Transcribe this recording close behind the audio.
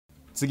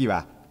次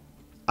は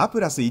アプ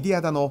ラスイディ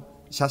アダの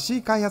シャシ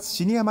ー開発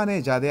シニアマネ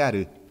ージャーであ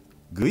る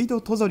グイド・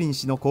トゾリン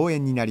氏の講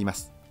演になりま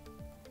す。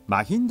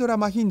マヒンドラ・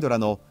マヒンドラ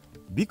の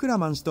ビクラ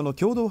マン氏との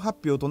共同発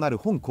表となる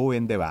本講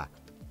演では、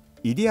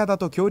イディアダ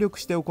と協力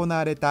して行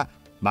われた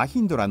マヒ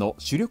ンドラの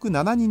主力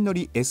7人乗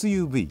り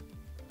SUV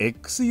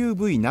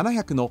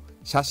XUV700 の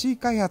シャシー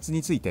開発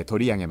について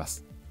取り上げま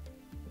す。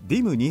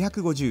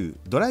 DIM250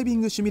 ドライビ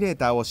ングシミュレー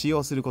ターを使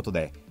用すること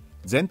で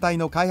全体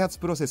の開発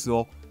プロセス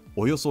を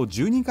およそ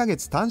12ヶ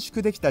月短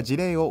縮できた事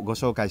例をご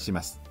紹介し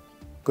ます。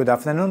 Good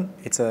afternoon.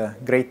 It's a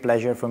great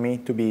pleasure for me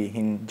to be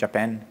in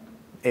Japan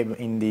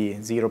in the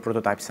Zero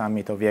Prototype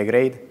Summit of VIA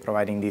Grade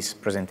providing this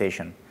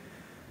presentation.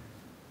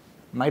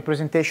 My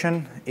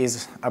presentation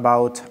is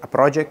about a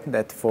project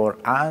that for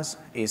us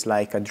is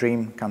like a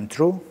dream come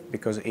true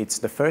because it's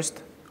the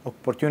first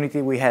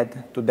opportunity we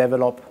had to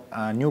develop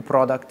a new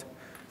product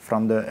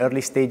from the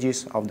early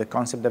stages of the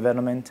concept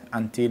development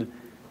until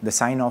the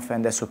sign-off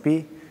and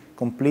SOP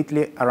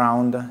completely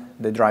around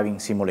the driving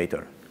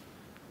simulator.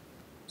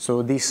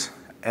 So this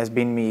has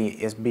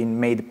been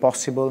made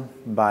possible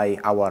by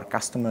our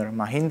customer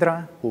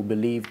Mahindra, who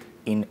believed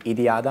in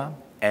IDIADA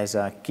as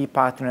a key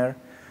partner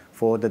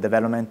for the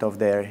development of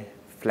their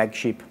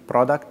flagship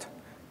product,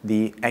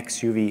 the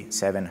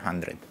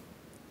XUV700.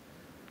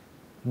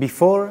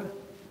 Before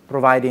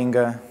providing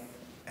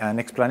an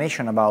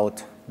explanation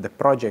about the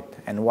project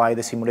and why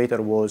the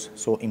simulator was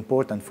so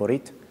important for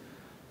it,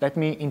 let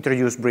me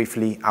introduce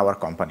briefly our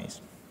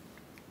companies.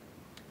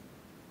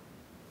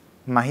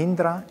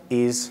 Mahindra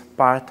is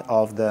part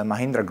of the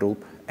Mahindra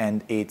Group,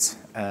 and it's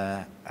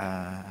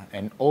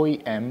an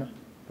OEM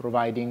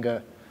providing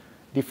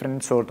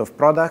different sort of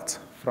products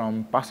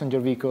from passenger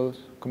vehicles,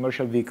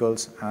 commercial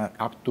vehicles,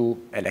 up to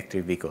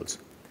electric vehicles.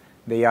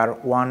 They are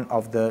one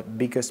of the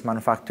biggest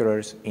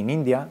manufacturers in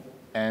India,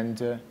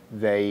 and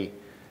they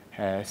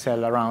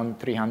sell around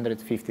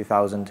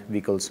 350,000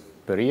 vehicles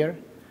per year,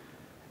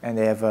 and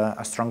they have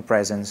a strong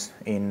presence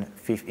in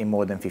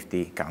more than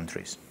 50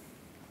 countries.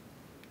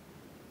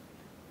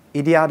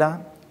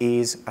 IDIADA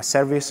is a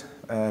service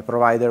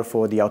provider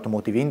for the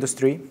automotive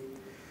industry.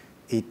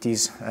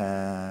 Its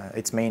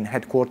main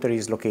headquarters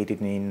is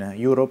located in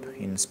Europe,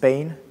 in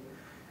Spain,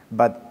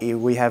 but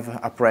we have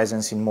a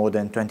presence in more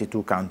than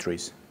 22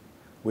 countries.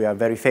 We are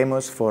very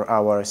famous for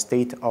our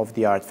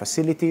state-of-the-art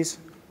facilities,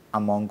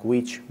 among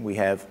which we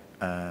have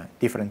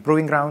different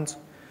proving grounds,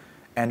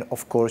 and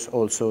of course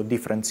also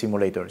different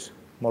simulators.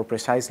 More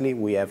precisely,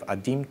 we have a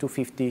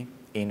DIM250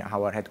 in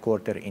our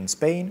headquarters in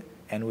Spain,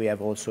 and we have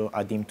also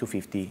a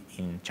DIM250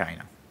 in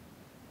China.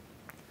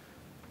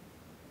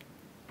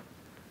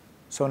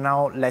 So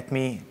now let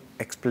me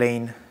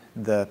explain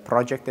the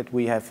project that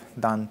we have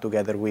done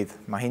together with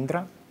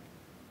Mahindra,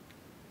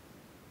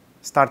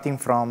 starting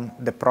from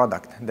the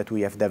product that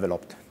we have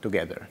developed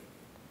together.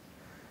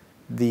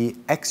 The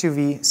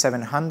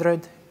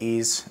XUV700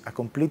 is a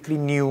completely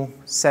new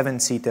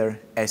 7-seater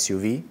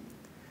SUV,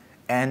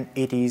 and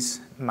it is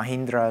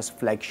Mahindra's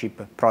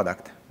flagship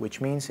product,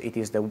 which means it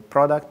is the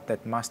product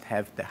that must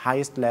have the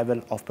highest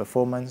level of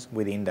performance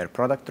within their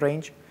product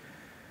range.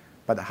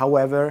 But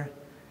however,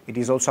 it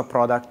is also a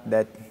product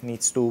that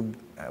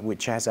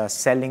which has a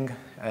selling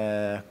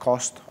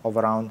cost of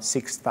around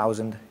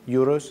 6,000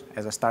 euros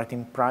as a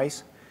starting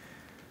price,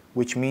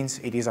 which means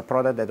it is a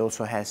product that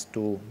also has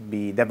to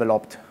be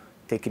developed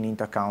taking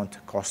into account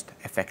cost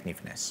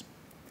effectiveness.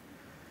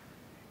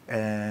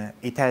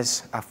 It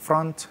has a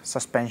front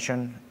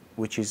suspension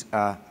which is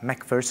a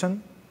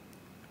McPherson,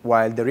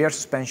 while the rear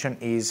suspension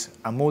is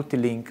a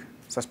multi-link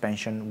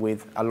suspension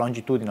with a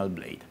longitudinal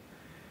blade.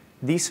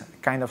 This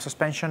kind of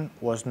suspension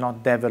was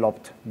not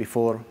developed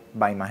before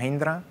by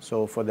Mahindra,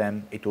 so for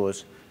them it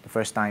was the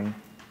first time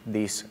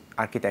this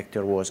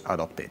architecture was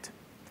adopted.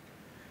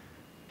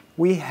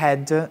 We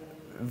had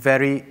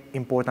very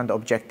important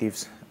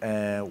objectives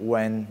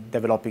when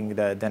developing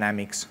the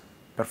dynamics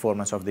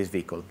performance of this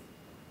vehicle.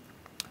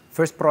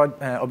 First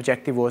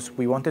objective was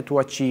we wanted to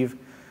achieve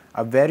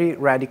a very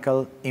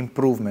radical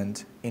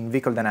improvement in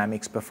vehicle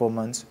dynamics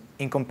performance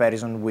in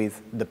comparison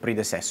with the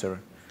predecessor.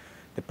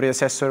 The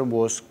predecessor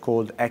was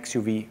called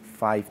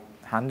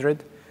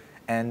XUV500,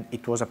 and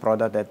it was a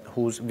product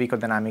whose vehicle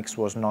dynamics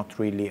was not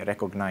really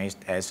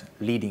recognized as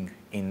leading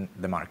in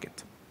the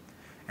market.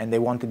 And they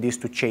wanted this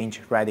to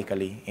change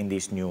radically in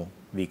this new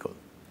vehicle.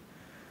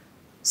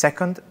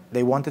 Second,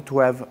 they wanted to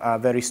have a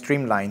very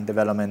streamlined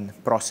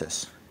development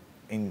process,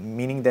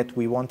 meaning that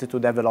we wanted to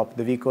develop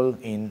the vehicle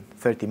in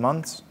 30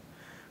 months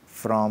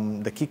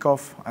from the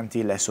kickoff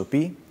until SOP,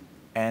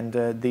 and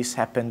this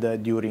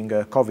happened during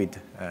COVID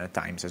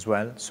times as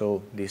well,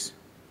 so this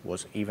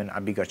was even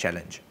a bigger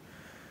challenge.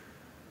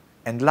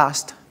 And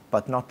last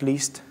but not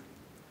least,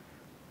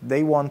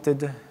 they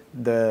wanted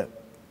the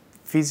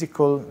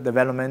physical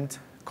development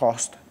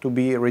cost to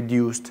be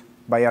reduced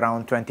by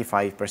around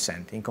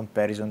 25% in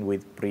comparison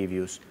with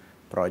previous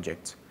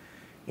projects.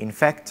 In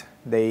fact,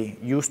 they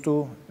used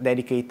to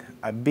dedicate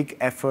a big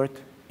effort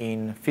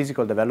in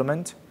physical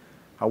development,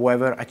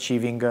 however,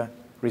 achieving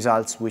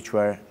results which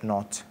were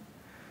not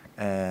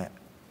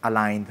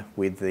aligned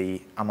with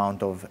the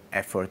amount of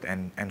effort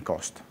and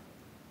cost.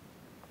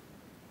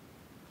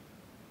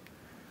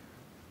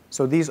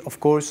 So these, of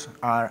course,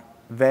 are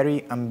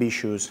very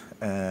ambitious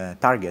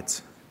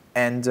targets.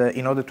 And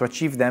in order to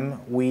achieve them,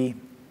 we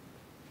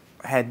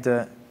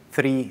had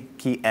three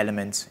key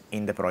elements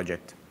in the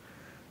project.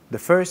 The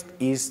first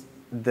is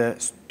the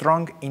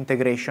strong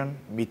integration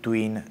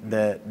between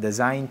the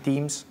design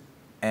teams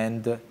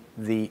and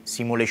the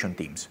simulation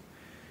teams,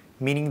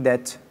 meaning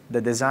that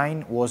the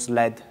design was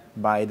led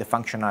by the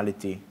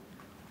functionality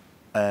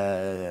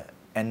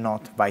and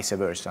not vice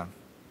versa.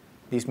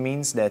 This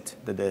means that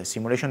the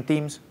simulation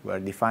teams were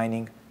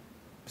defining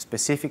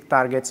specific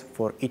targets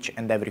for each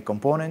and every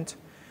component,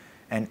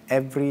 and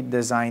every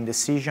design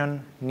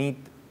decision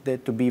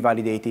needed to be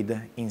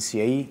validated in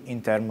CAE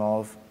in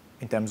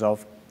terms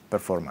of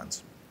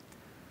performance.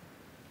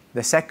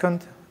 The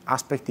second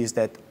aspect is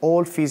that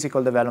all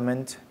physical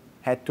development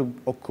had to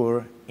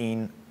occur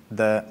in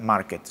the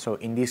market, so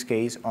in this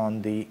case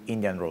on the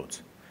Indian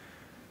roads.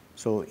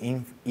 So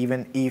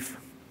even if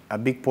a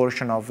big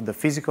portion of the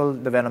physical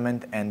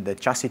development and the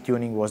chassis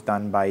tuning was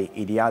done by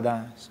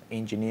IDIADA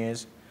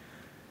engineers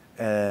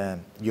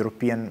from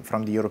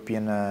the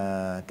European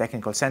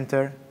Technical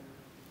Center,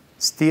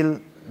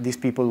 still these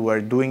people were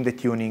doing the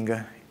tuning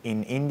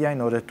in India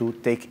in order to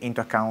take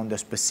into account the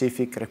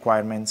specific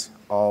requirements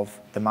of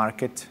the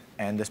market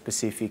and the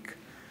specific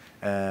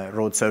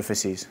road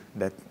surfaces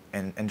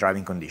and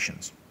driving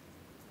conditions.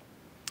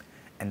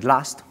 And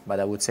last, but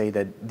I would say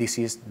that this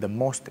is the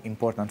most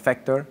important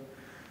factor,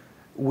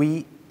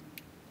 we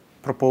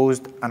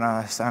proposed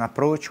an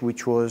approach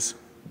which was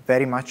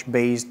very much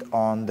based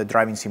on the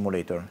driving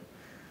simulator,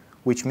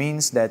 which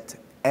means that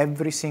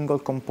every single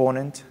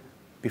component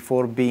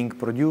before being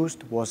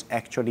produced was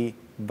actually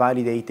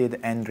validated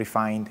and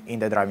refined in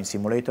the driving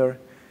simulator,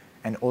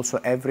 and also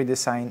every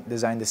design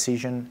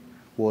decision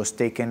was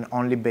taken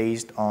only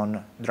based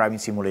on driving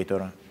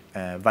simulator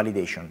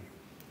validation.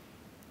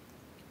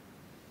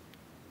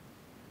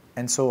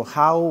 And so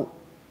how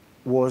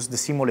was the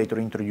simulator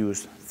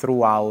introduced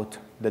throughout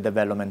the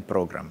development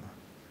program?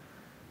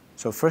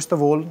 So first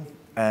of all,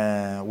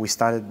 we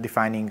started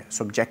defining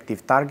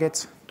subjective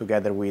targets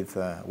together with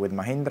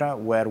Mahindra,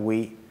 where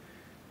we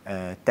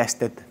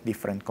tested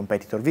different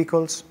competitor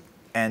vehicles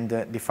and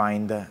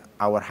defined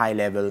our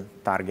high-level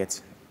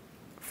targets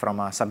from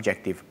a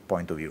subjective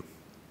point of view.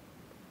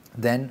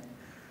 Then,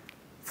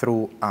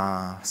 through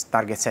a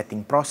target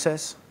setting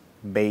process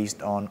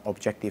based on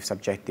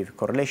objective-subjective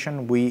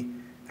correlation, we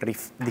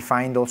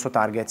defined also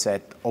targets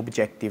at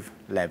objective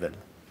level.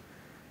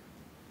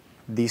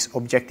 These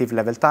objective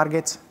level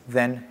targets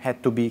then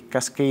had to be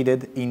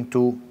cascaded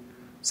into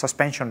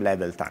suspension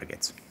level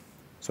targets.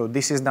 So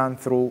this is done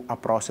through a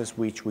process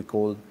which we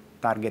call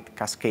target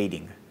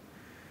cascading.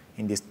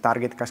 In this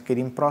target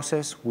cascading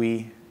process,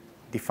 we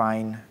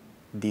define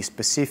the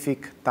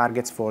specific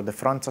targets for the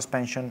front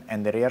suspension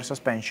and the rear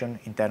suspension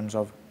in terms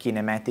of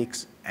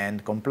kinematics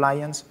and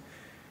compliance,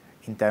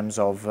 in terms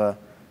of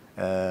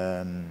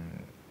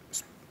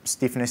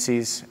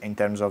stiffnesses, in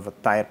terms of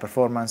tire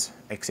performance,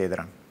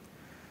 etc.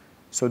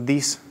 So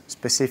these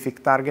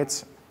specific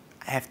targets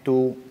have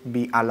to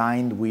be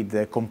aligned with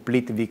the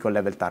complete vehicle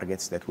level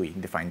targets that we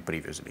defined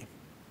previously.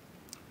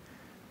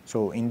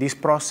 So in this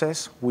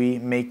process, we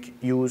make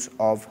use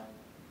of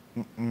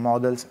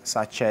models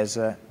such as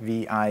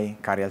VI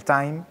Carial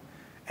time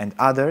and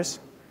others,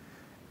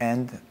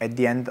 and at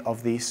the end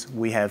of this,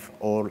 we have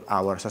all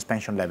our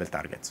suspension level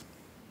targets.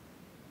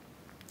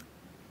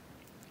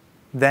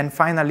 Then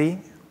finally,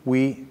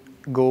 we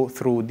go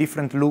through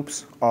different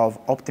loops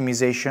of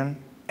optimization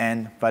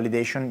and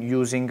validation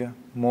using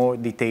more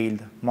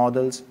detailed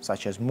models,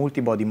 such as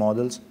multi-body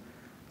models,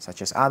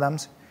 such as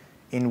Adams,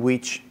 in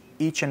which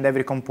each and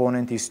every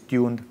component is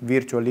tuned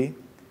virtually,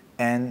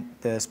 and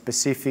the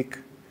specific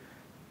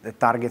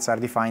targets are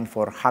defined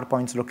for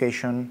hardpoints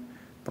location,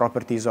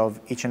 properties of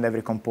each and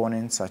every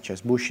component, such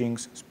as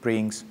bushings,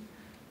 springs,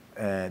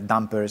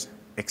 dampers,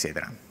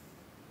 etc.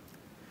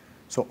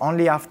 So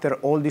only after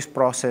all this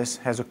process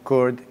has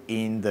occurred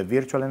in the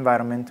virtual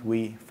environment,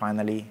 we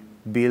finally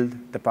build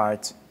the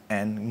parts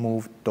and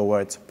move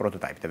towards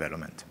prototype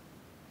development.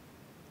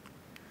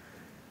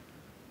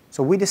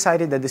 So we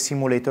decided that the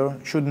simulator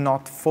should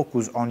not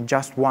focus on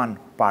just one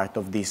part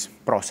of this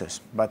process,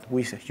 but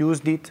we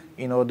used it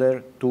in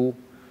order to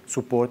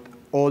support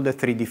all the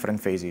three different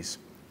phases.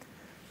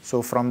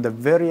 So from the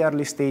very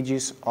early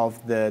stages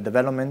of the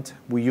development,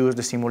 we used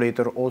the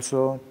simulator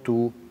also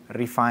to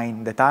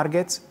refine the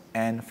targets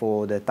and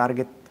for the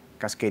target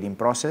cascading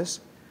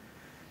process.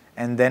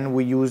 And then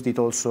we used it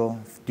also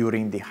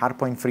during the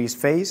hardpoint freeze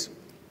phase.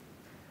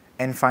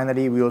 And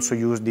finally, we also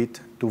used it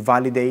to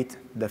validate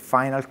the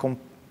final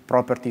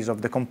properties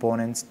of the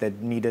components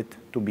that needed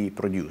to be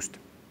produced.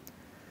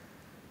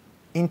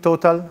 In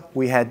total,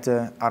 we had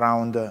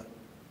around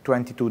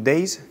 22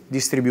 days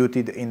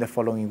distributed in the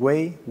following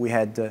way. We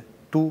had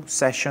 2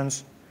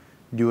 sessions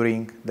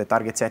during the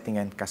target setting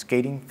and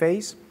cascading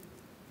phase,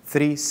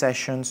 3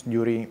 sessions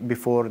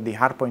before the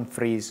hardpoint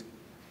freeze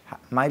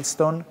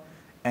milestone,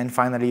 and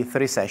finally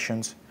 3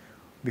 sessions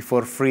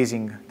before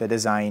freezing the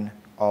design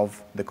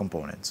of the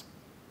components.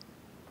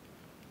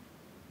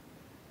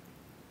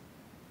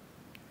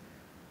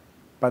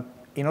 But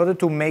in order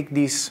to make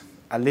this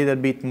a little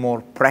bit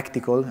more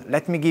practical,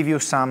 let me give you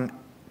some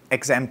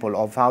example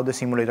of how the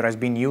simulator has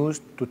been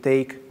used to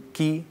take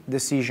key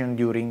decisions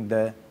during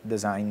the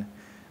design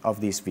of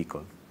this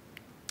vehicle.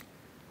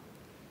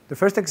 The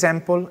first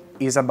example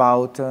is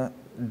about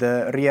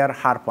the rear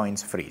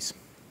hardpoints freeze.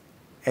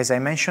 As I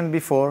mentioned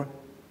before,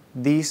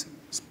 this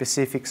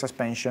specific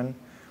suspension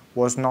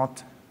was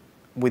not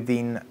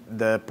within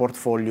the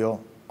portfolio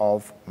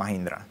of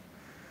Mahindra.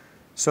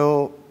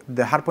 So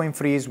the hardpoint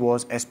freeze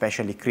was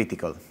especially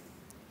critical.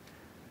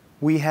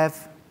 We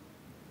have,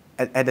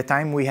 at the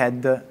time, we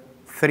had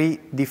 3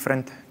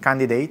 different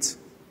candidates,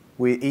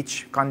 with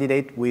each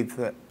candidate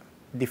with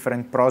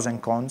different pros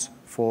and cons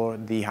for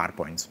the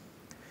hardpoints.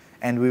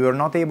 And we were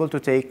not able to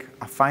take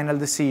a final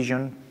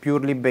decision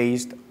purely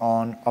based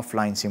on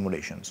offline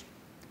simulations.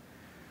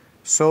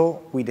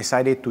 So we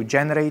decided to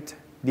generate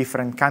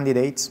different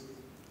candidates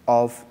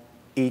of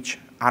each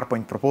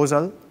hardpoint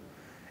proposal,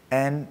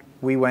 and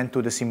we went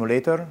to the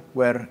simulator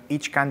where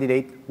each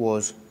candidate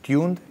was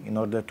tuned in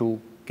order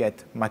to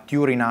get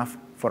mature enough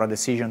for a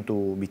decision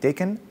to be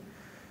taken.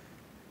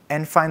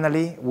 And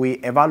finally, we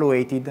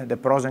evaluated the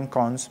pros and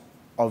cons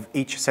of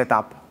each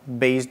setup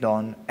based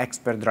on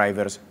expert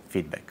drivers'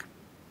 feedback.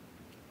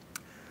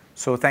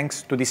 So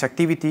thanks to this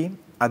activity,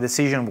 a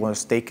decision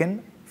was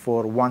taken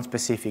for one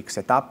specific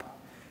setup,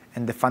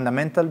 and the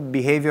fundamental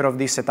behavior of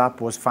this setup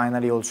was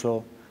finally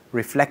also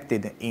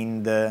reflected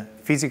in the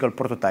physical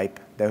prototype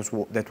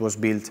that was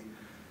built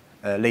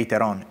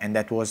later on, and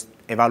that was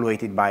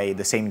evaluated by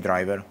the same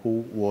driver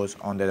who was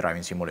on the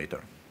driving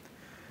simulator.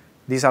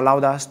 This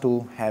allowed us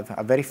to have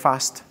a very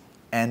fast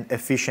and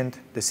efficient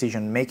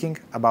decision-making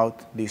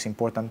about this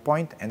important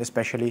point, and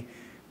especially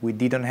we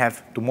didn't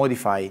have to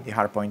modify the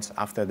hardpoints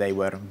after they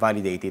were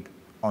validated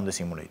on the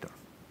simulator.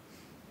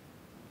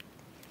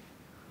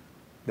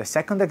 The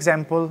second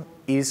example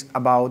is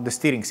about the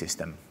steering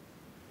system.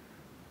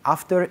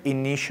 After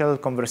initial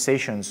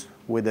conversations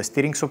with the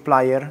steering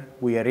supplier,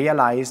 we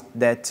realized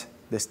that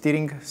the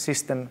steering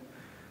system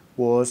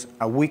was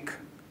a weak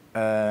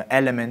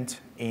element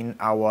in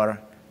our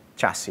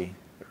chassis.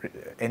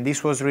 And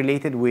this was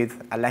related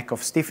with a lack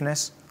of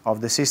stiffness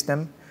of the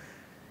system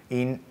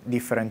in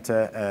different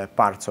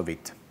parts of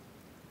it.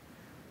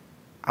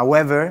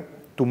 However,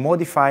 to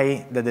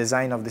modify the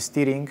design of the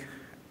steering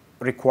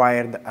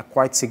required a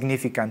quite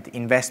significant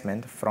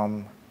investment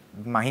from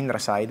Mahindra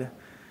side,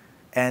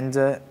 and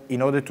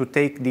in order to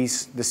take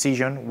this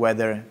decision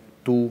whether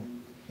to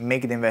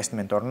make the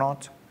investment or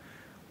not,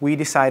 we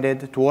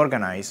decided to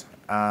organize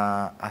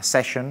a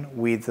session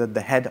with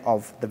the head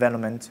of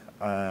development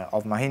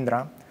of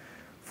Mahindra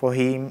for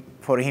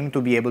him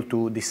to be able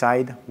to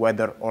decide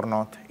whether or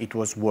not it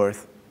was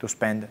worth to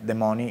spend the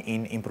money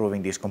in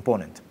improving this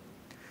component.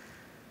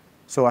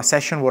 So a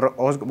session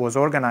was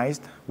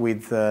organized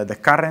with the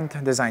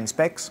current design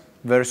specs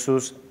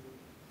versus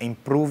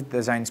improved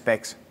design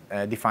specs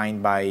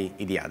defined by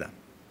IDIADA.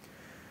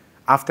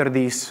 After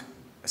this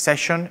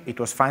session, it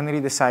was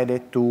finally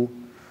decided to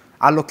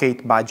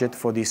allocate budget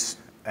for this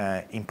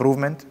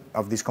improvement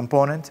of this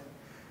component,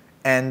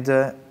 and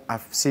a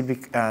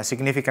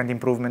significant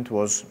improvement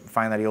was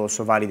finally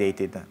also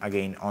validated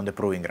again on the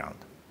proving ground.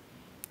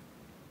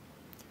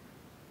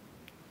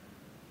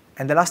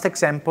 And the last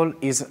example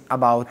is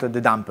about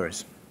the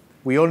dampers.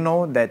 We all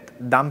know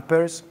that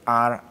dampers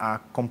are a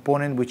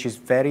component which is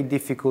very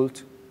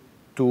difficult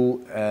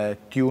to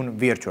tune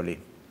virtually.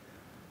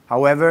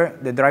 However,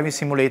 the driving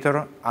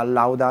simulator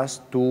allowed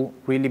us to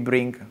really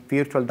bring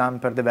virtual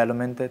damper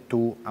development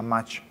to a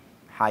much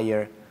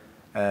higher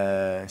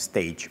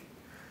stage.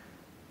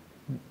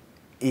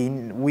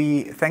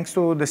 Thanks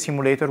to the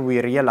simulator,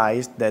 we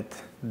realized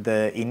that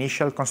the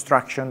initial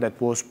construction that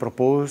was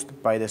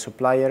proposed by the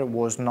supplier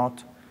was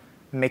not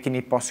making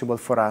it possible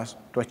for us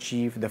to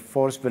achieve the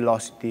force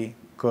velocity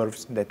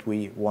curves that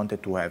we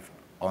wanted to have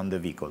on the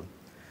vehicle.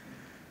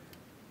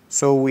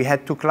 So we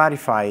had to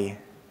clarify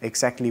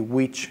exactly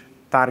which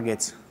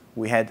targets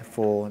we had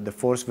for the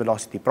force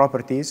velocity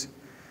properties,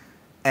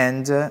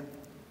 and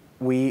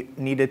we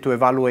needed to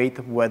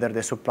evaluate whether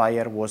the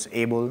supplier was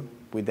able,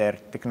 with their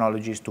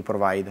technologies, to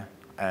provide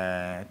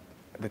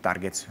the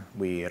targets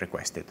we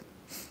requested.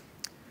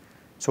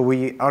 So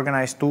we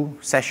organized 2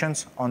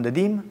 sessions on the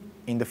DIM.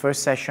 In the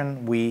first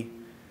session, we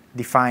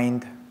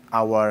defined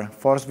our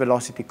force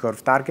velocity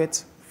curve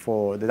targets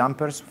for the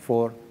dampers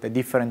for the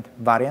different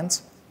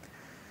variants.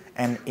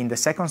 And in the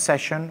second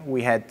session,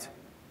 we had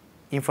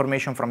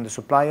information from the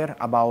supplier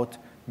about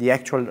the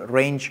actual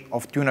range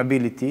of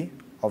tunability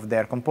of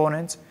their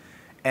components,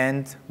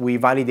 and we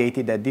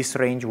validated that this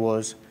range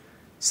was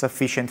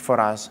sufficient for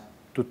us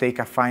to take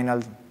a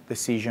final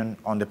decision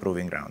on the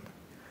proving ground.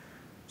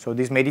 So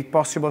this made it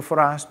possible for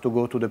us to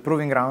go to the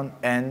proving ground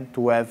and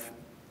to have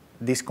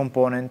this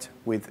component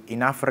with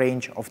enough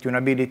range of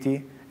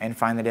tunability and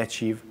finally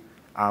achieve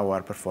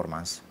our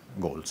performance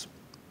goals.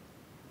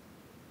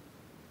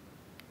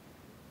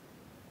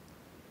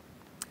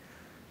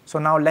 So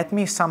now let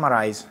me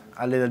summarize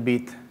a little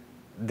bit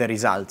the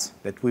results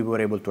that we were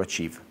able to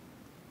achieve.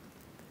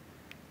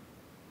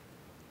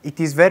 It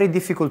is very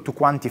difficult to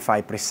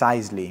quantify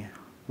precisely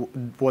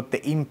what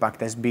the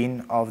impact has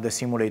been of the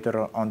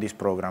simulator on this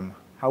program.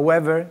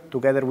 However,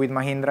 together with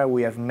Mahindra,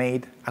 we have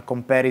made a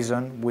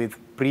comparison with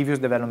previous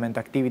development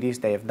activities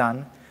they have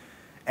done,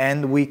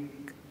 and we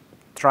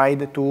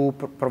tried to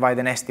provide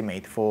an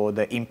estimate for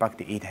the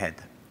impact it had.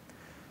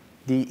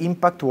 The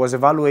impact was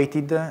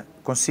evaluated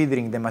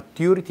considering the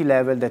maturity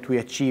level that we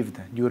achieved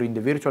during the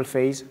virtual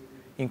phase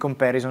in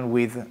comparison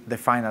with the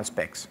final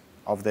specs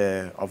of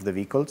the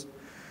vehicles,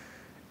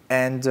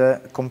 and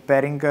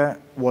comparing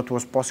what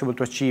was possible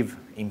to achieve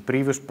in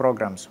previous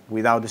programs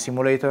without the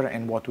simulator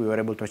and what we were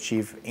able to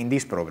achieve in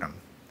this program.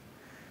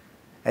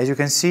 As you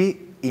can see,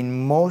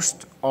 in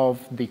most of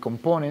the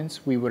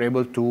components, we were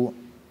able to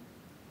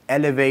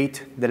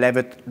elevate the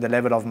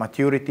level of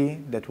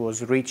maturity that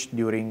was reached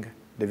during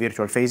the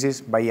virtual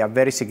phases by a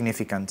very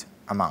significant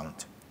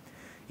amount,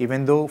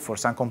 even though for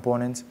some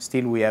components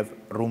still we have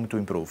room to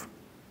improve.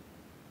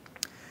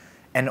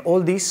 And all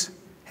this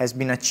has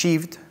been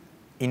achieved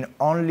in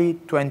only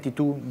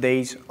 22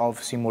 days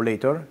of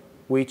simulator,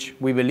 which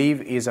we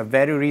believe is a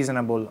very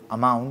reasonable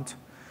amount.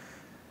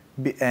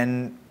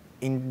 And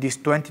in these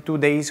 22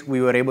 days,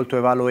 we were able to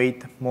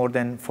evaluate more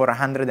than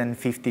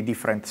 450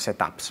 different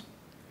setups.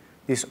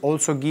 This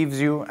also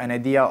gives you an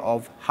idea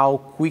of how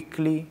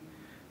quickly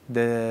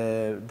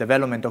the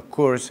development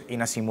occurs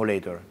in a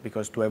simulator,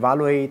 because to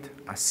evaluate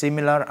a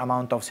similar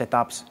amount of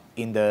setups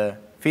in the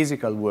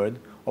physical world,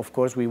 of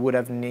course, we would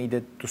have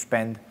needed to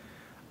spend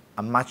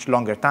a much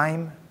longer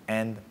time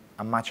and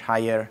a much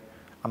higher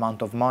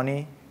amount of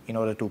money in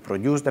order to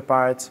produce the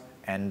parts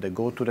and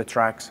go to the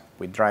tracks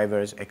with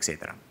drivers,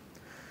 etc.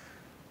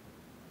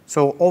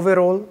 So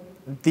overall,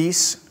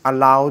 this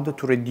allowed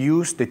to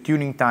reduce the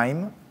tuning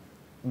time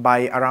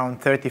by around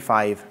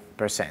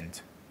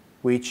 35%,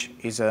 which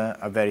is a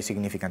very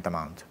significant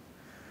amount.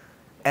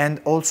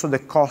 And also the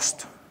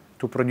cost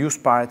to produce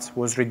parts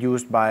was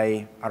reduced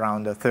by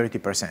around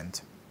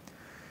 30%.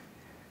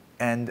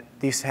 And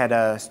this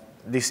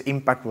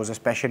impact was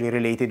especially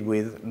related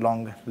with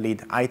long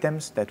lead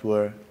items that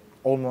were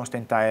almost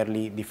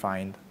entirely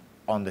defined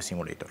on the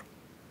simulator.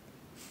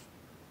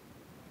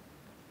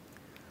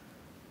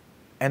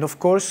 And of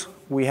course,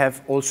 we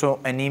have also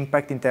an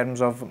impact in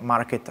terms of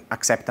market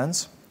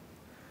acceptance.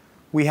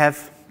 We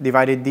have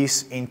divided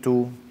this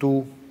into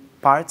two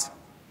parts.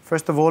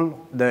 First of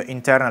all, the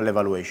internal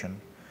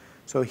evaluation.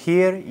 So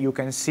here you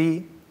can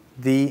see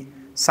the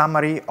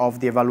summary of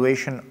the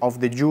evaluation of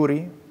the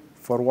jury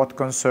for what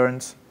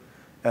concerns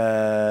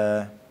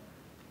the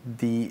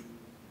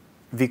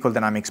vehicle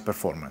dynamics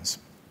performance.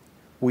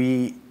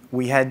 We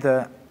had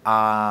a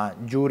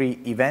jury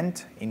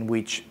event in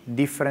which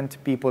different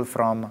people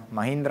from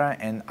Mahindra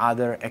and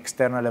other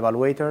external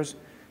evaluators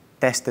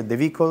tested the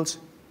vehicles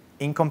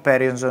in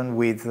comparison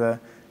with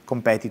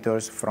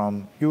competitors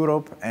from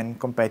Europe and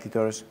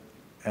competitors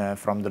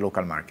from the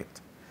local market.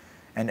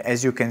 And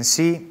as you can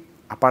see,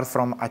 apart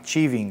from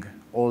achieving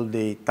all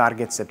the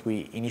targets that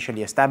we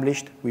initially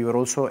established, we were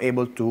also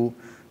able to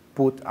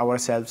put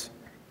ourselves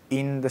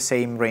in the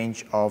same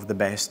range of the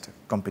best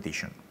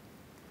competition.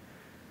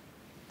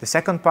 The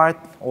second part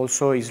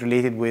also is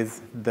related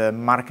with the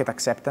market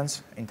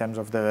acceptance in terms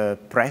of the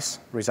press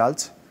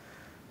results.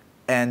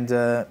 And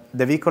the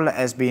vehicle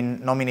has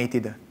been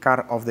nominated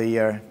Car of the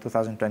Year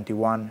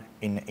 2021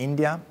 in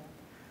India,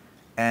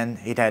 and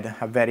it had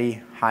a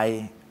very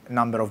high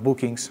number of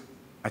bookings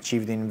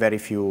achieved in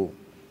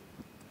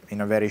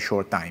a very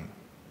short time.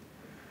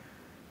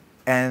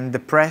 And the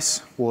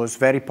press was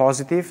very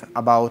positive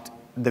about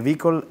the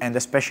vehicle, and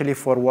especially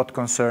for what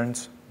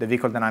concerns the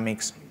vehicle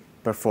dynamics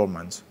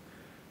performance.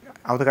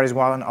 Autocar is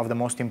one of the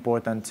most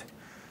important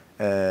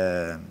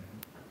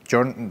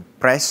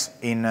press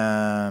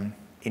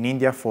in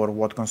India for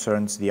what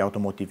concerns the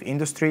automotive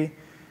industry,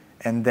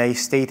 and they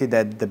stated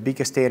that the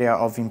biggest area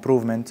of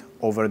improvement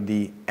over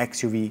the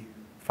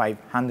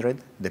XUV700,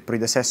 the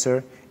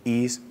predecessor,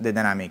 is the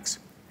dynamics,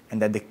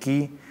 and that the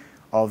key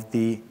of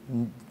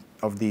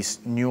this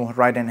new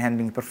ride and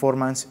handling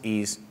performance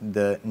is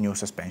the new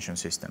suspension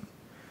system.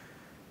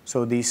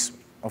 So this,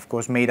 of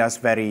course, made us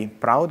very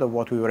proud of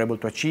what we were able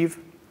to achieve,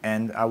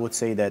 and I would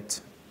say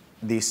that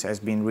this has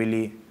been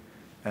really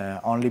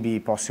only be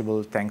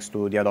possible thanks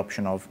to the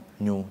adoption of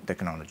new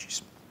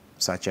technologies,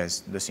 such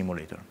as the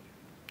simulator.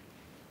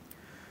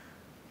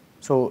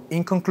 So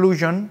in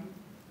conclusion,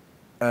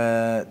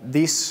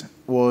 this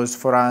was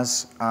for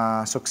us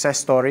a success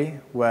story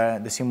where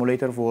the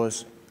simulator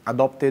was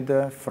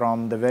adopted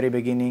from the very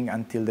beginning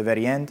until the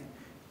very end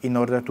in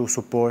order to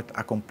support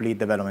a complete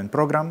development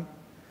program.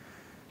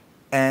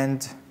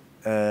 And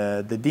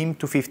the DIM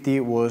 250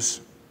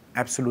 was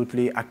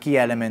absolutely a key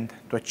element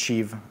to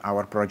achieve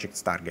our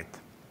project's target.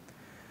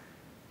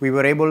 We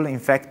were able, in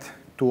fact,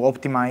 to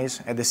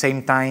optimize at the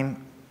same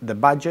time the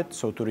budget,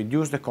 so to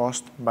reduce the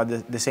cost, but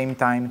at the same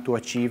time to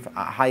achieve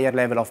a higher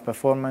level of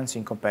performance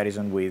in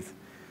comparison with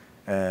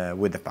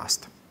the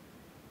past.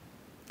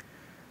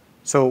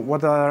 So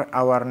what are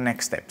our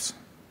next steps?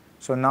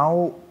 So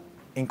now,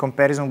 in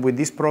comparison with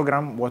this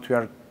program, what we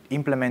are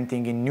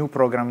implementing in new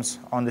programs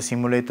on the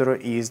simulator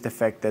is the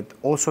fact that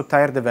also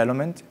tire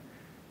development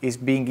is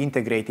being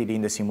integrated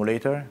in the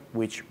simulator,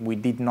 which we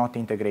did not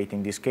integrate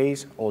in this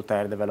case. All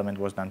tire development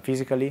was done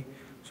physically.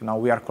 So now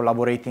we are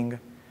collaborating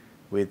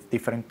with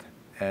different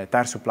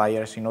tire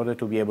suppliers in order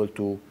to be able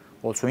to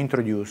also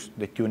introduce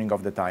the tuning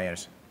of the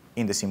tires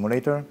in the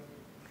simulator.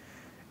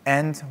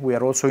 And we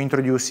are also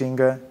introducing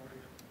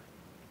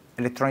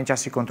electronic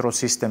chassis control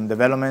system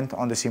development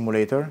on the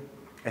simulator,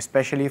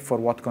 especially for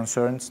what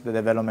concerns the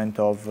development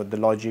of the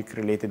logic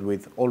related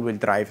with all-wheel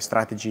drive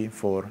strategy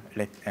for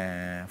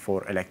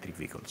electric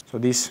vehicles. So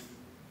this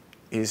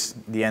is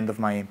the end of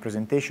my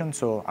presentation,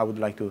 so I would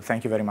like to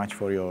thank you very much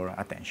for your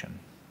attention.